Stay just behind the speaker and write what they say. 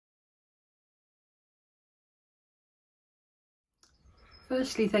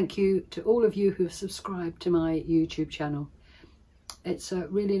Firstly, thank you to all of you who have subscribed to my YouTube channel. It's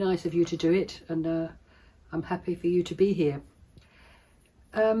really nice of you to do it, and I'm happy for you to be here.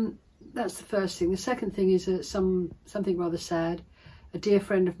 That's the first thing. The second thing is something rather sad. A dear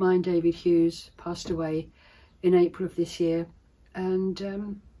friend of mine, David Hughes, passed away in April of this year,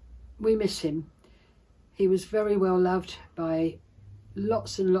 and we miss him. He was very well loved by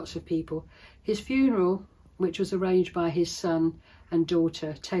lots and lots of people. His funeral, which was arranged by his son and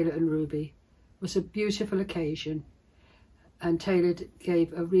daughter, Taylor and Ruby, was a beautiful occasion, and Taylor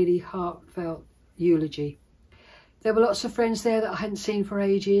gave a really heartfelt eulogy. There were lots of friends there that I hadn't seen for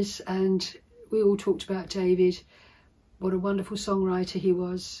ages, and we all talked about David, what a wonderful songwriter he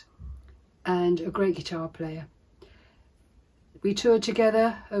was, and a great guitar player. We toured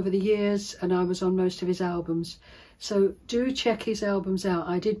together over the years, and I was on most of his albums. So do check his albums out.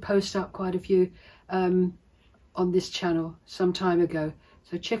 I did post up quite a few on this channel some time ago.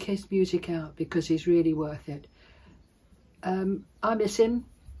 So check his music out because he's really worth it. I miss him,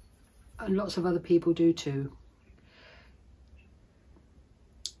 and lots of other people do too.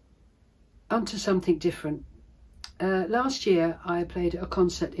 On to something different. Last year I played a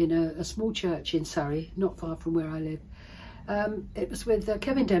concert in a small church in Surrey, not far from where I live. It was with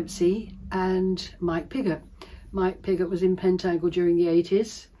Kevin Dempsey and Mike Piggott. Mike Piggott was in Pentangle during the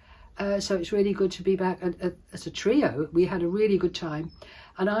 80s, so it's really good to be back as a trio. We had a really good time,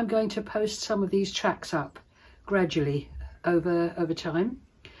 and I'm going to post some of these tracks up gradually over time.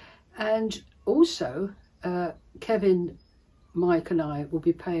 And also Kevin, Mike and I will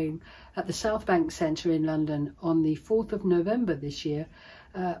be playing at the South Bank Centre in London on the 4th of November this year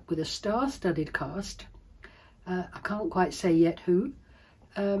with a star-studded cast. I can't quite say yet who,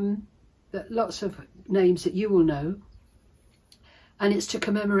 but lots of names that you will know. And it's to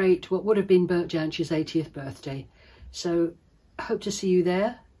commemorate what would have been Bert Jansch's 80th birthday. So I hope to see you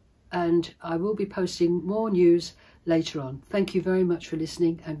there, and I will be posting more news later on. Thank you very much for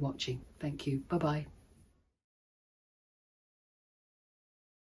listening and watching. Thank you. Bye-bye.